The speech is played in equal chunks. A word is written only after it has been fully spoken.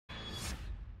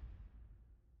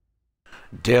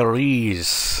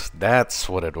Reise. That's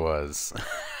what it was.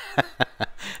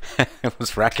 It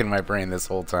was racking my brain this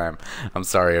whole time. I'm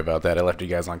sorry about that. I left you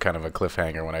guys on kind of a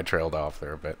cliffhanger when I trailed off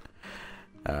there, but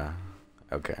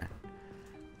okay.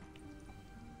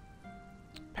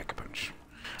 Pack a punch.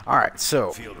 All right,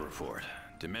 so Field report.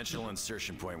 Dimensional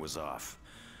insertion point was off.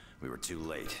 We were too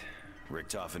late.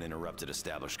 Richtofen interrupted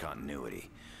established continuity.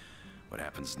 What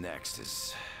happens next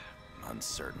is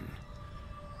uncertain.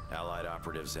 Allied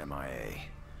operatives MIA.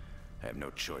 I have no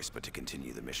choice but to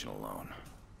continue the mission alone.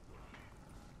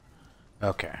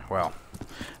 okay, well,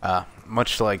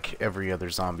 much like every other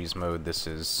zombies mode, this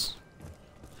is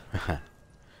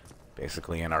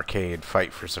basically an arcade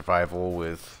fight for survival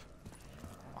with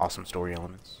awesome story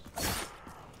elements.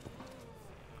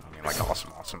 I mean, like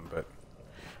awesome, but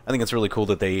I think it's really cool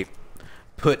that they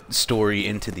put story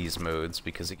into these modes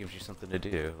because it gives you something to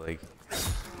do. Like,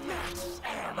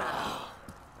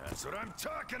 That's what I'm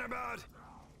talking about!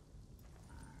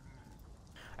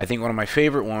 I think one of my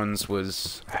favorite ones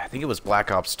was, I think it was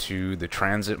Black Ops 2, the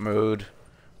transit mode,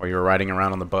 where you were riding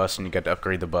around on the bus and you got to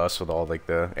upgrade the bus with all like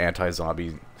the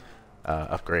anti-zombie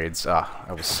upgrades. Ah,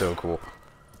 that was so cool.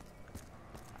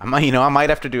 I might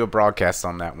have to do a broadcast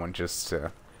on that one just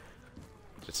to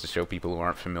show people who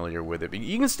aren't familiar with it. But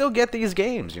you can still get these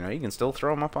games, you can still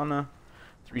throw them up on the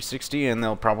 360, and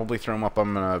they'll probably throw them up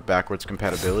on backwards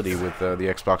compatibility with the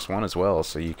Xbox One as well,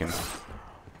 so you can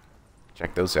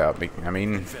check those out. I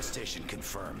mean, Infestation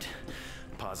confirmed.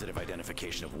 Positive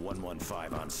identification of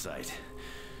 115 on site.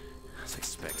 As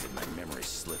expected, my memory's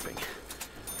slipping.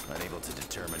 Unable to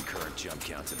determine current jump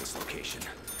counts in this location.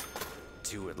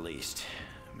 2 at least,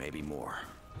 maybe more.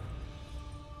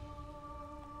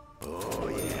 Oh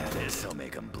yeah, this'll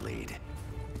make them bleed.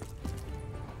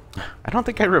 I don't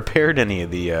think I repaired any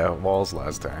of the walls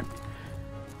last time.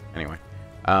 Anyway,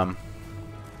 let's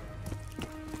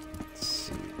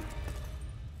see.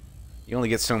 You only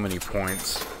get so many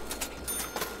points.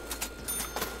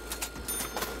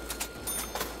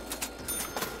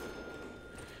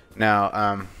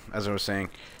 Now, as I was saying,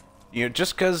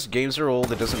 just because games are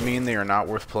old, it doesn't mean they are not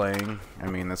worth playing. I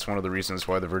mean, that's one of the reasons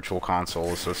why the Virtual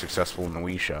Console is so successful in the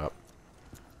Wii shop.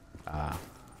 I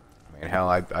mean, hell,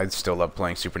 I'd still love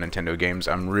playing Super Nintendo games.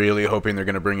 I'm really hoping they're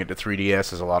going to bring it to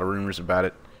 3DS. There's a lot of rumors about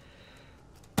it.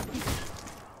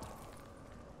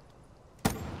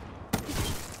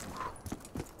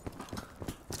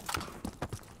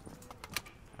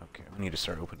 Okay, we need to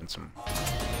start opening some...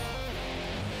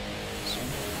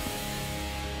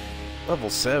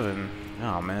 Level 7?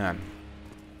 Oh, man.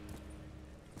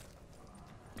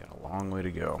 Got a long way to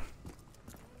go.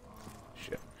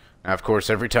 Shit. Now, of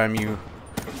course, every time you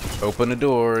open a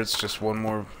door, it's just one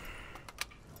more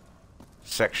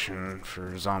section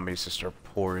for zombies to start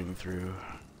pouring through.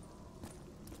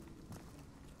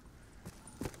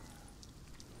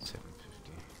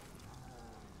 750.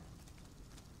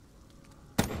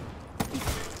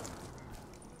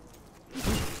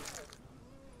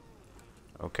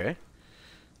 Okay.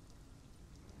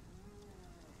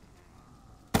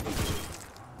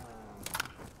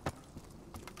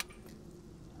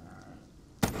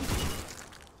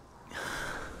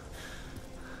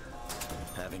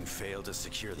 Having failed to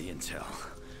secure the intel,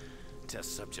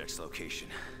 test subject's location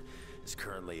is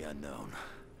currently unknown.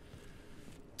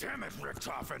 Damn it,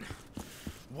 Richtofen!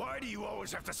 Why do you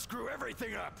always have to screw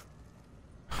everything up?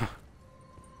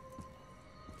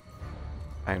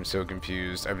 I am so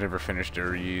confused. I've never finished a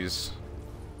Reise.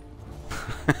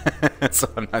 So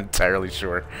I'm not entirely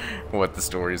sure what the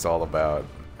story is all about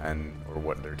or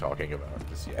what they're talking about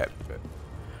just yet, but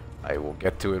I will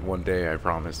get to it one day, I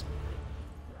promise.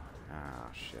 Ah,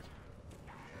 shit.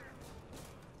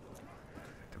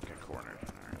 Don't get cornered.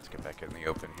 Alright, let's get back in the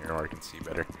open here where I can see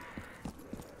better.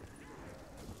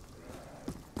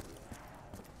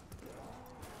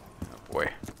 Oh boy.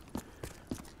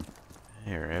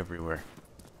 They're everywhere.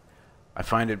 I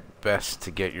find it best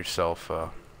to get yourself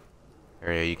a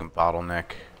area you can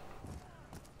bottleneck.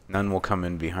 None will come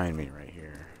in behind me right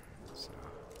here. So.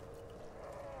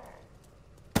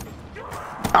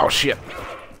 Oh shit!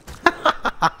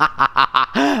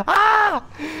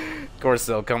 Of course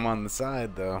they'll come on the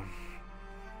side though.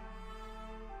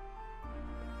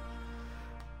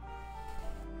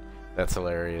 That's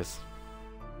hilarious.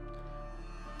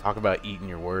 Talk about eating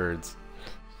your words.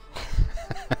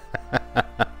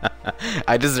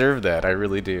 I deserve that. I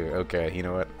really do. Okay, you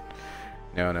know what?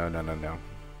 No.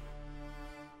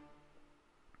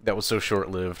 That was so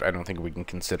short-lived, I don't think we can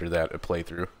consider that a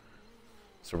playthrough.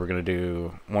 So we're going to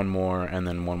do one more, and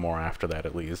then one more after that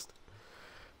at least.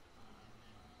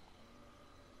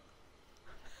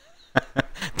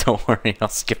 Don't worry, I'll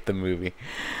skip the movie.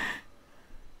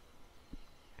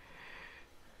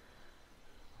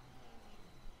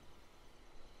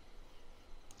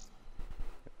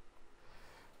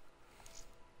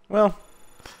 Well,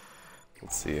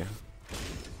 let's see.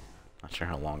 Not sure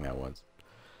how long that was.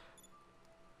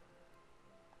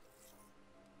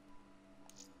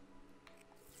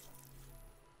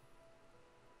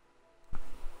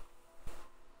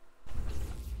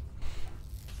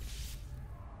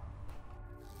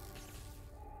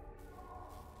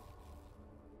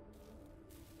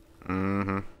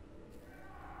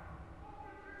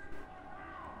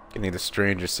 Getting the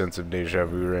strangest sense of deja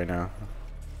vu right now.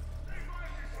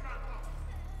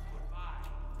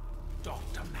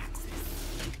 Dr. Maxis.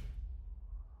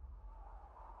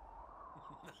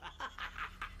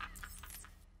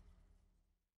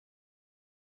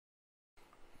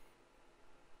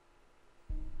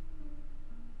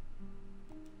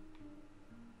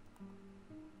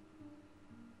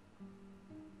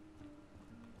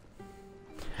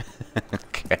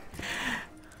 Okay.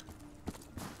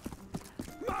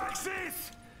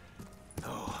 Maxis!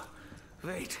 Oh,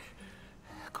 wait.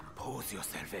 Compose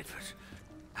yourself, Edward.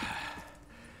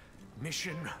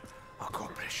 Mission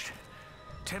accomplished.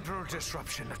 Temporal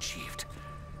disruption achieved.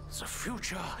 The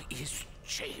future is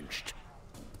changed.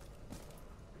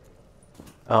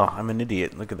 Oh, I'm an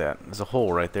idiot. Look at that. There's a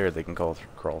hole right there they can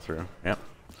crawl through. Yep.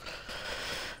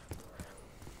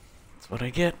 That's what I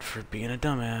get for being a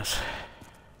dumbass.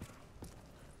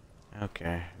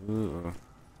 Okay. Ooh.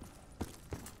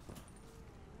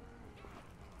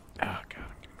 Oh god,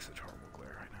 I'm getting such horrible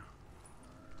glare right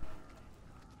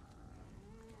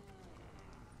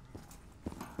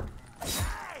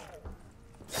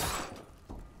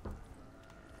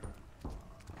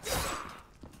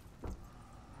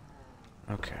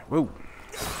now. Okay. Whoa.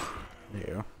 There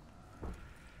you go.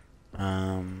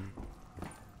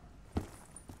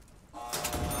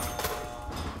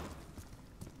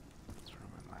 That's where I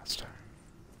went last time.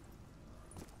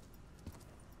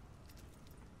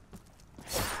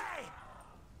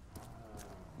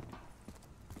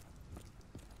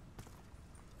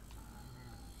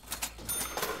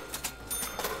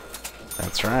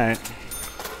 That's right.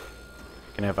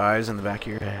 You can have eyes in the back of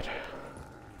your head.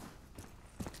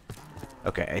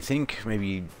 Okay, I think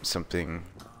maybe something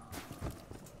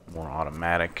more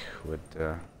automatic would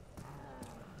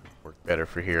work better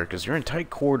for here, because you're in tight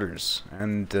quarters,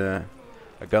 and a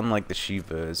gun like the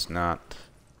Shiva is not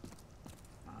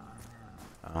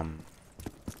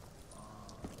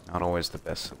always the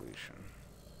best solution.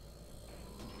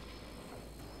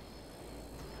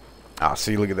 Ah,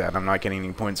 see, look at that. I'm not getting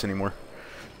any points anymore.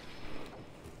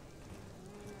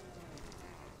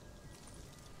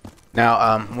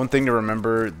 Now, one thing to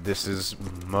remember, this is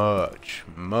much,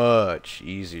 much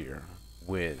easier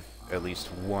with at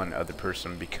least one other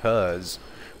person, because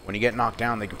when you get knocked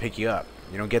down, they can pick you up.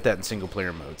 You don't get that in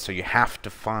single-player mode, so you have to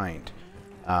find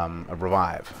a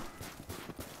revive.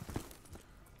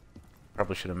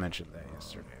 Probably should have mentioned that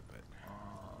yesterday,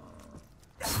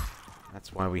 but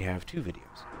that's why we have 2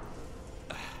 videos.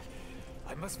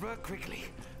 I must work quickly.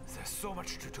 There's so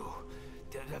much to do.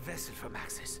 The vessel for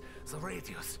Maxis, the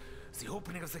radius, the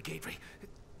opening of the gateway.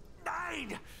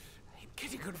 9! I'm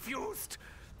getting confused.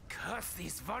 Curse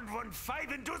these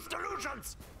 115 induced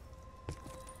delusions!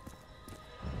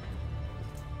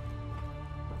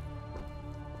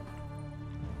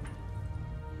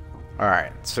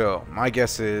 Alright, so my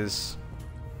guess is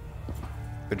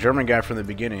the German guy from the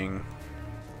beginning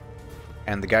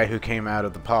and the guy who came out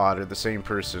of the pod are the same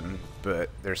person, but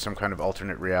there's some kind of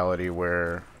alternate reality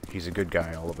where he's a good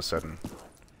guy all of a sudden.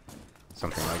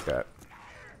 Something like that.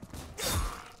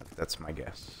 That's my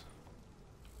guess.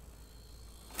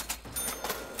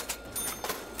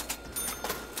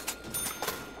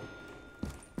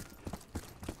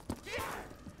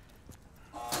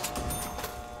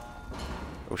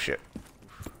 Oh shit.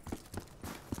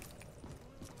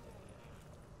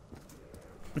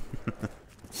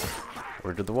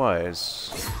 Word to the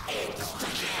wise.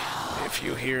 If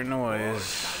you hear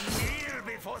noise.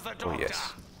 Oh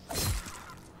yes.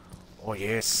 Oh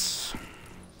yes.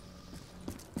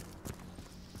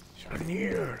 You're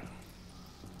near.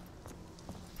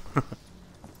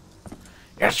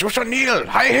 Yes, you shall kneel.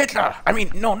 Hi Hitler. I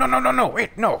mean, no.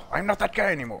 Wait, no. I'm not that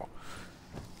guy anymore.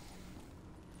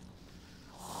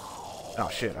 Oh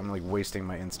shit, I'm like wasting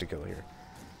my insta-kill here.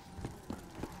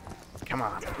 Come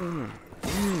on.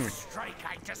 Strike,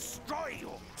 I destroy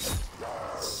you.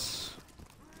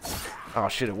 Oh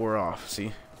shit, it wore off,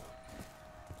 see?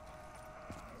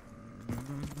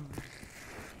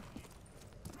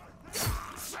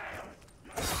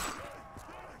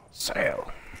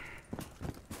 Sail.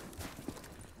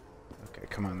 Okay,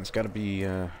 come on, there's gotta be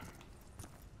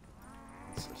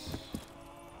what's this?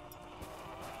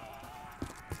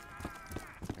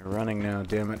 You're running now,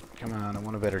 damn it. Come on, I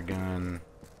want a better gun.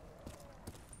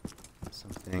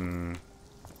 anything?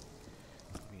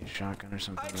 Maybe a shotgun or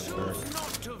something. I choose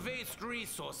not to waste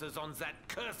resources on that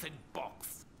cursed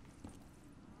box.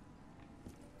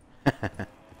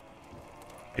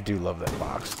 I do love that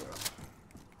box, though.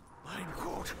 Mein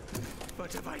Gott,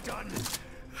 what have I done?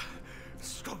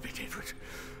 Stop it, Edward.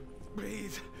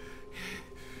 Breathe.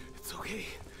 It's okay.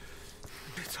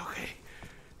 It's okay.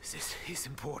 This is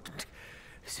important.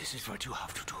 This is what you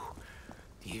have to do.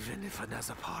 Even if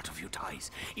another part of you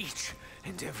dies, each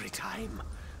and every time.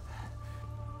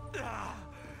 How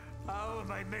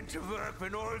am I meant to work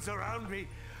when all's around me?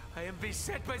 I am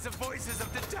beset by the voices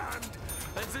of the damned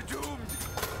and the doomed.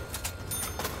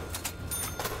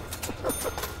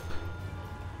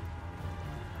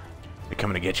 They're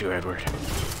coming to get you, Edward.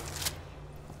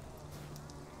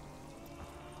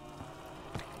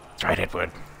 That's right,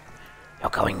 Edward. You're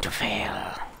going to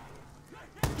fail.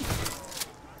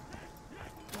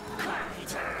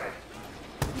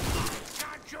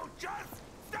 Can't you just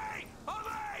stay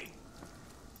away?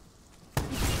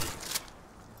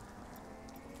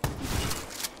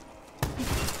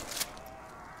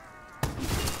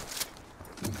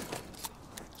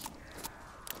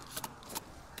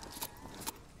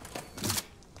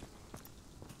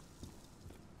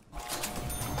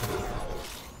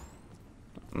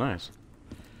 Nice.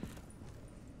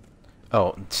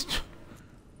 Oh,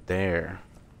 there.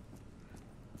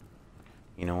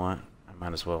 You know what? I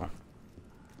might as well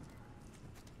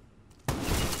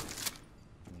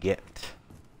get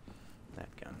that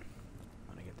gun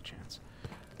when I get the chance.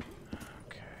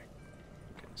 Okay.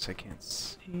 Guess I can't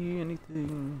see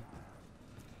anything.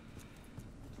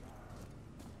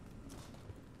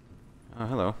 Oh,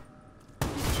 hello.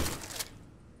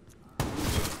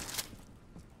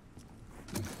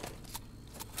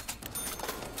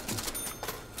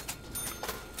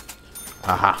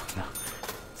 Aha.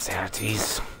 There it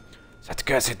is. That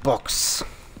cursed box.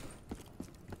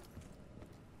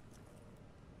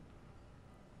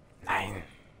 Nine.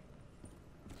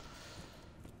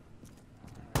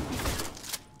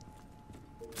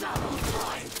 Double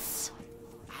points.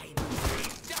 I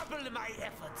must double my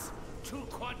efforts to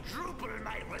quadruple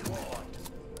my reward.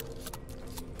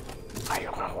 My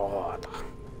reward.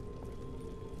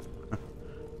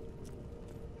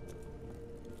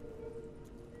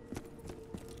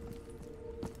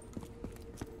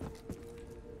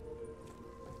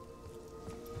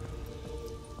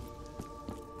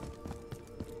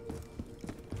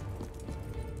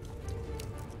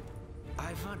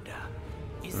 I wonder,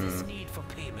 is this need for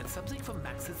payment something from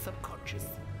Max's subconscious?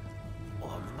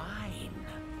 Or mine?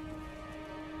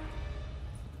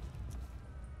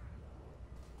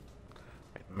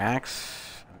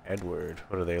 Max and Edward.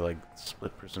 What are they, like,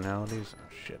 split personalities? Oh,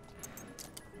 shit.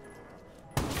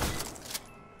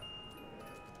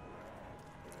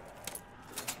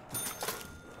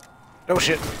 Oh,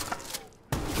 shit.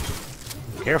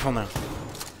 Careful now.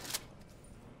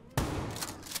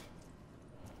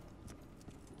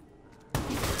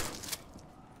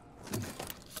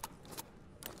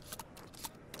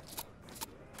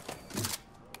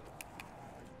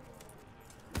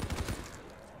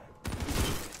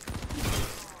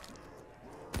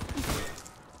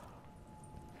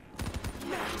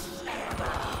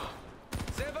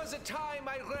 There was a time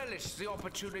I relished the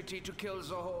opportunity to kill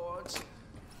the hordes.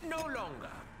 No longer.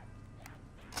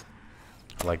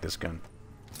 I like this gun.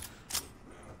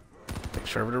 Takes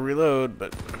forever to reload,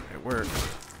 but it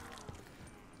works.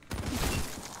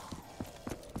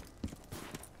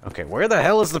 Okay, where the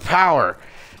hell is the power?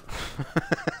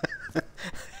 I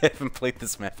haven't played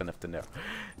this map enough to know.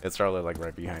 It's probably like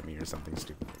right behind me or something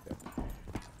stupid like that.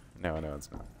 No,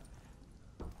 it's not.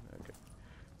 Okay.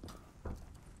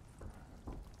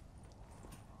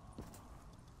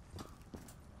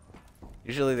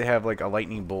 Usually they have like a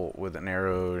lightning bolt with an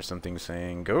arrow or something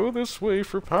saying, "Go this way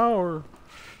for power."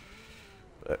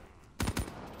 But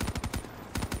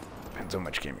depends how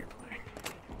much game you're playing.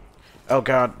 Oh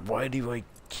god, why do I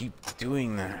keep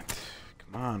doing that?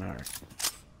 Come on, Art.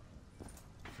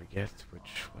 Forget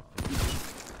which weapon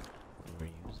we're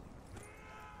using.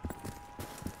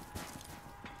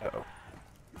 Uh-oh.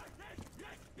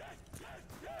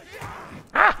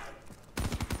 Ah!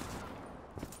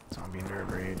 Zombie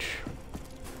nerd rage.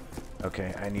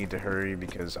 Okay, I need to hurry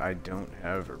because I don't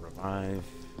have a revive.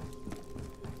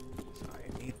 So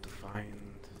I need to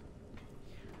find...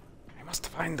 I must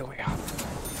find the way out.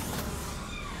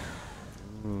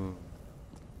 Ooh.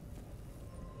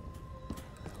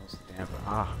 How's the damp?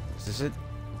 Ah, is this it?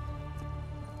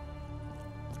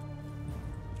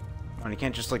 Come on, you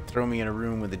can't just like throw me in a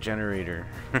room with a generator.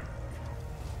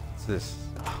 What's this?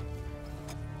 Oh.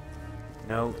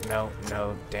 No,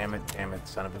 damn it,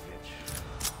 son of a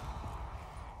bitch.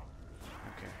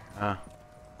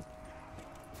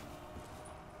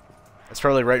 It's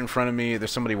probably right in front of me.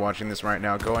 There's somebody watching this right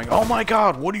now going, "Oh my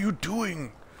god, what are you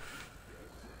doing?"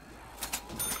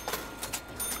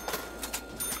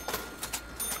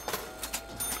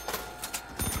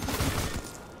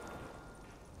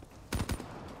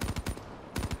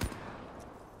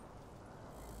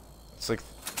 It's like,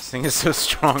 this thing is so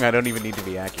strong, I don't even need to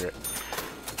be accurate.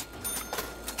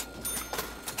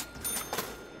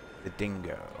 The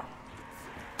dingo.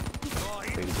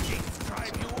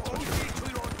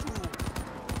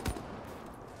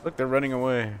 Look, they're running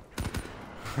away.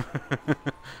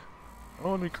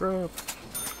 Holy crap.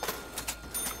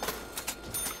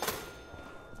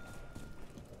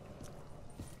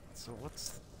 So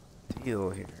what's the deal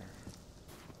here?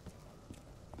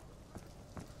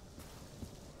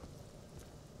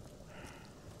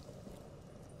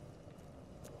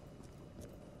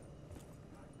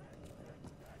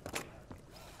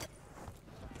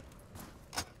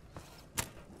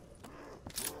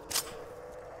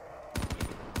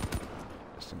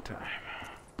 Just in time.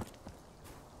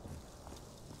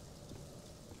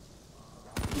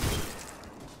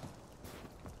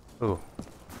 Ooh.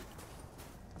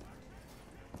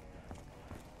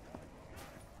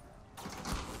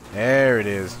 There it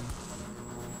is.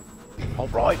 All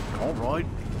right, all right.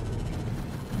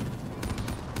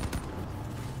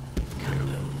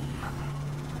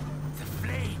 The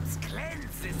flames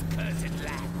cleanse this cursed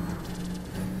land.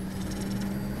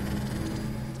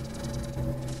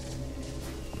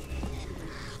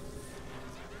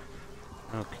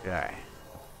 Okay.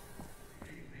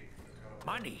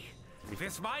 Money. If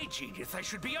it's my genius, I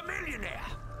should be a millionaire.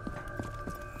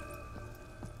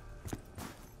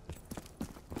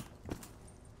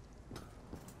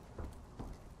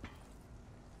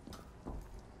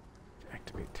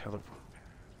 Activate teleport.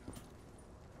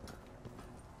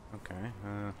 Okay.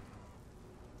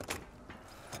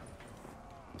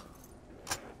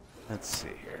 Let's see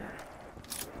here.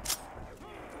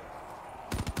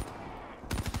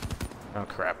 Oh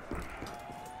crap.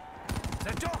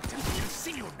 The doctor will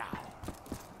see you now.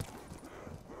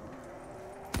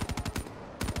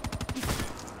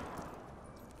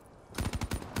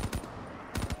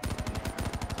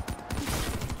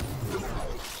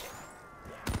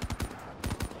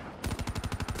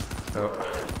 Oh.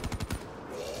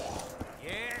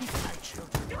 Yes, my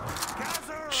children.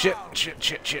 Gather Shit, around.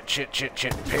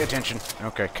 shit. Pay attention.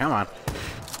 Okay, come on.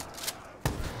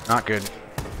 Not good.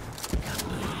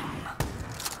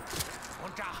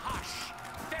 Und der Hasch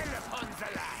fell upon the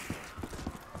land.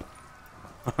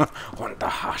 Und der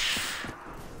Hasch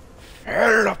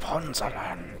fell upon the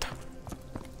land.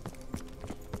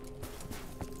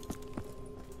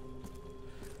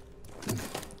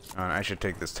 I should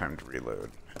take this time to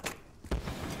reload.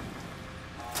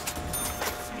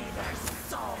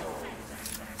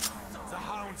 The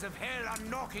hounds of hell are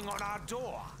knocking on our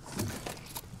door.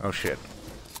 Oh shit.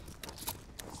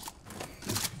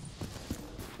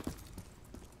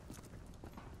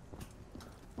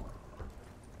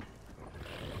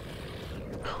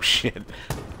 Oh shit.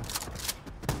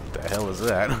 What the hell is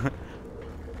that?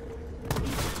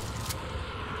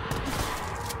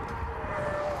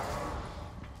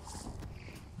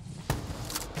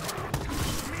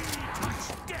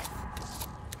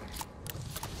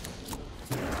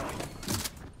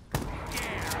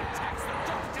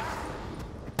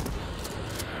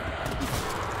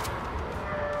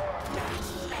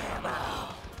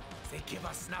 They give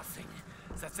us nothing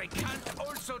that they can't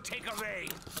also take away.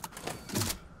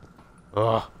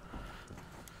 Ugh.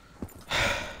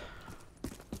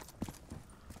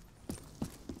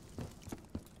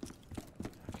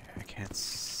 Okay, I can't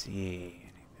see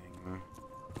anything.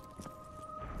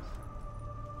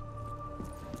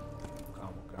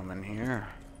 Come in here.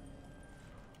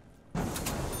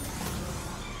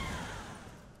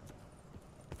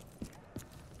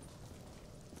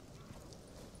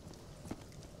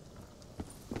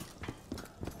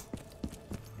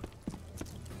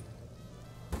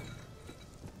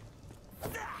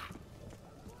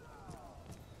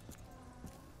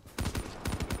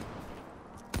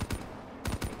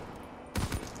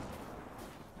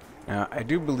 Now, I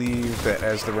do believe that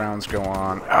as the rounds go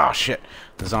on... Oh, shit!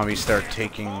 The zombies start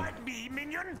taking... Avoid me,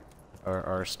 minion.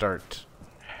 Or start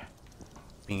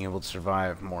being able to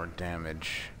survive more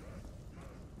damage.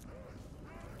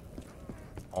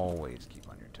 Always keep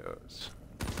on your toes.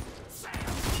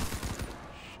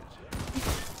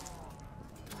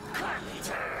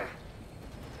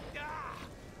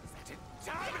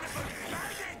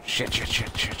 Shit. Shit.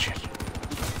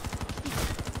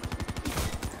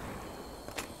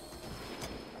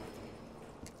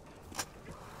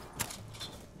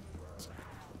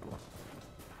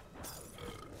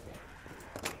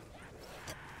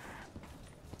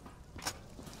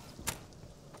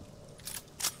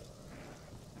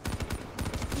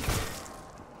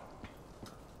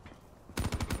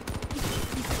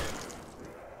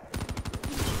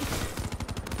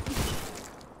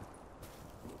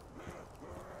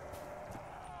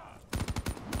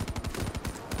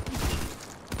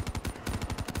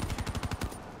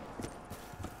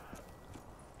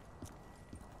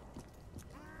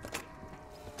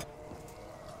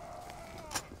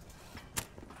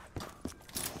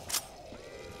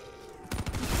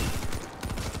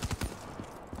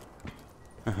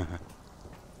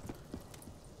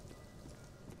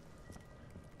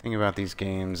 thing about these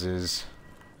games is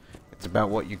it's about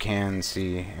what you can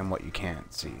see and what you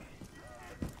can't see.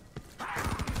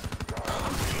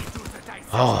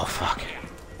 Oh, fuck.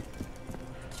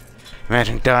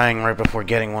 Imagine dying right before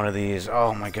getting one of these.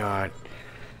 Oh my god.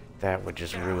 That would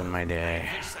just ruin my day.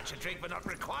 Such a drink, but not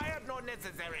required nor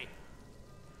necessary.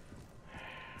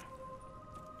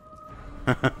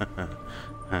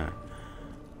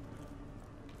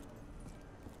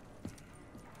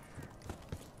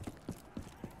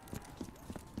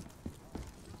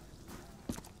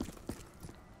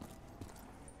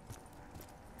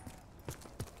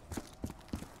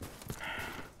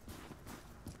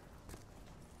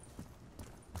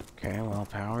 Okay, well,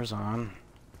 power's on.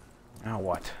 Now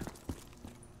what?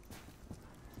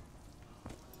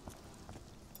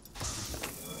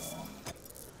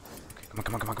 Okay, come on,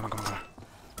 come on, come on, come on, come on.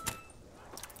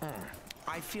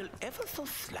 I feel ever so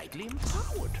slightly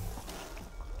empowered.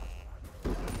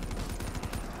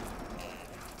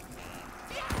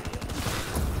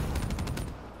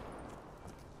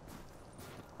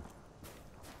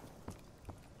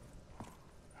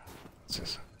 What's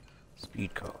this?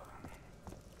 Speed cola.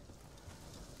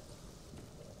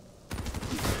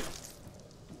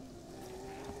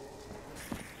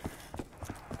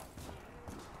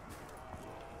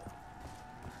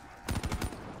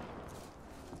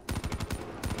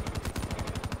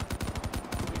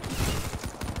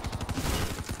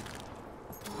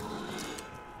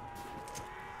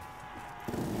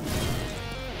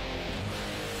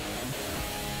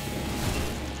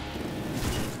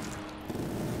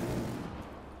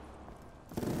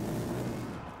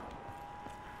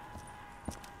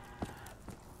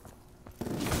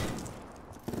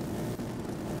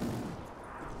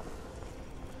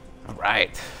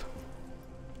 Right.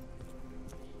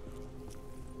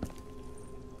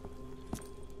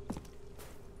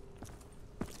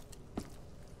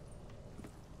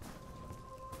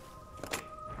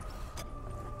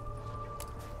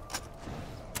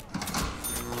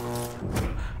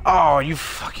 Oh, are you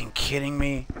fucking kidding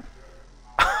me?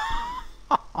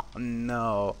 Oh,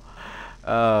 no.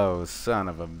 Oh, son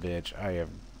of a bitch. I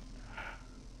am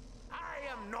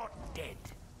not dead.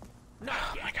 Not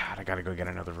Oh yet. my god, I gotta go get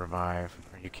another revive.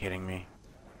 Are you kidding me?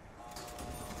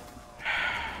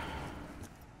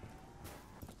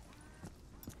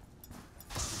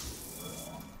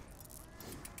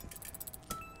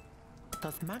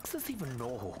 Does Maxis even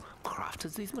know who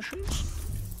crafted these machines?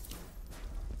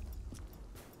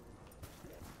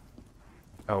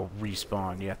 Oh,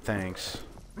 respawn. Yeah, thanks.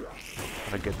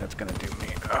 What a good that's gonna do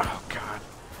me. Oh god.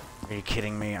 Are you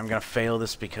kidding me? I'm gonna fail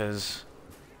this because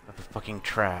of a fucking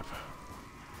trap.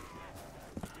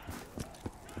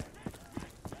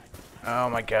 Oh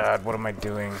my god, what am I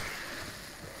doing?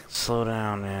 Slow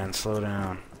down, man. Slow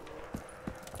down.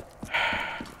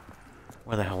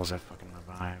 Where the hell was that fucking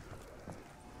revive?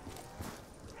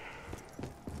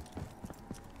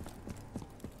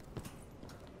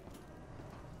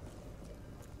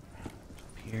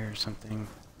 Up here or something?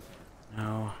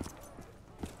 No.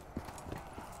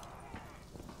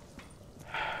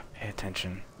 Pay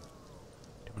attention.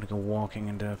 Don't want to go walking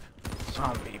into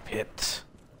zombie pits.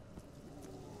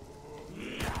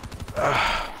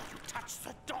 Touch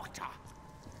the doctor.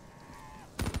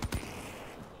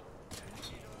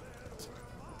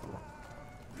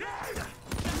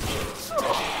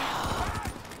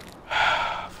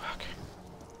 Fuck.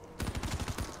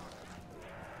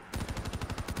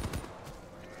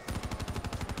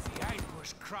 The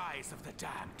anguished cries of the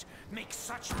damned make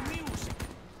such music.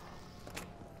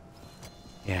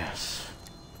 Yes.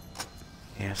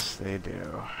 Yes, they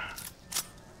do.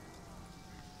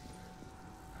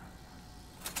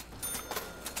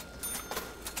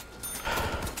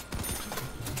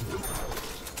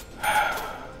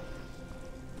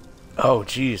 Oh,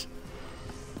 jeez.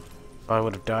 If I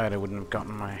would have died, I wouldn't have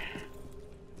gotten my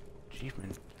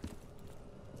achievement.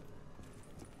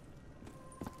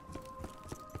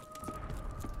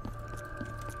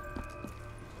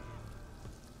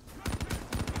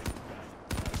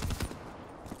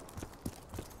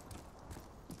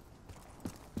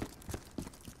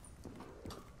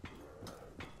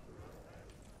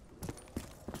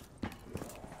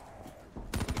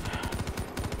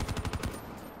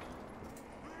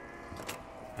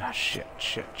 Ah, shit,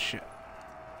 shit, shit.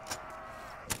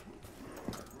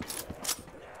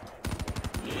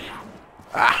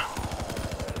 Ah!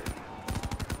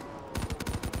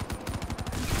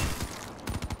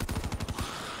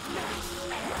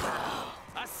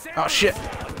 Oh, shit!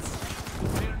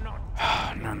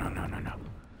 Oh, no, no, no, no, no.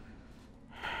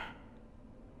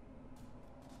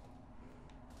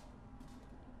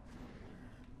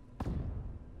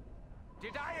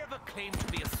 Did I ever claim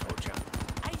to be a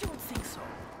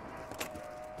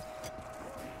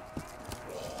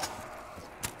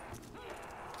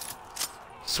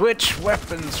Switch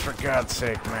weapons, for God's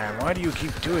sake, man. Why do you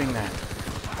keep doing that?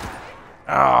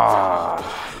 Oh.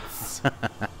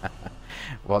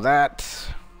 Well,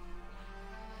 that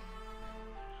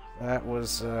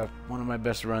was one of my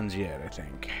best runs yet, I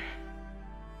think.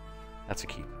 That's a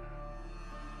keeper.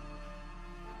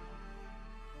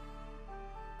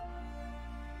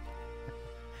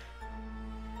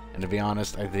 And to be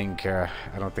honest, I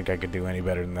don't think I could do any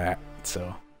better than that,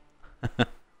 so...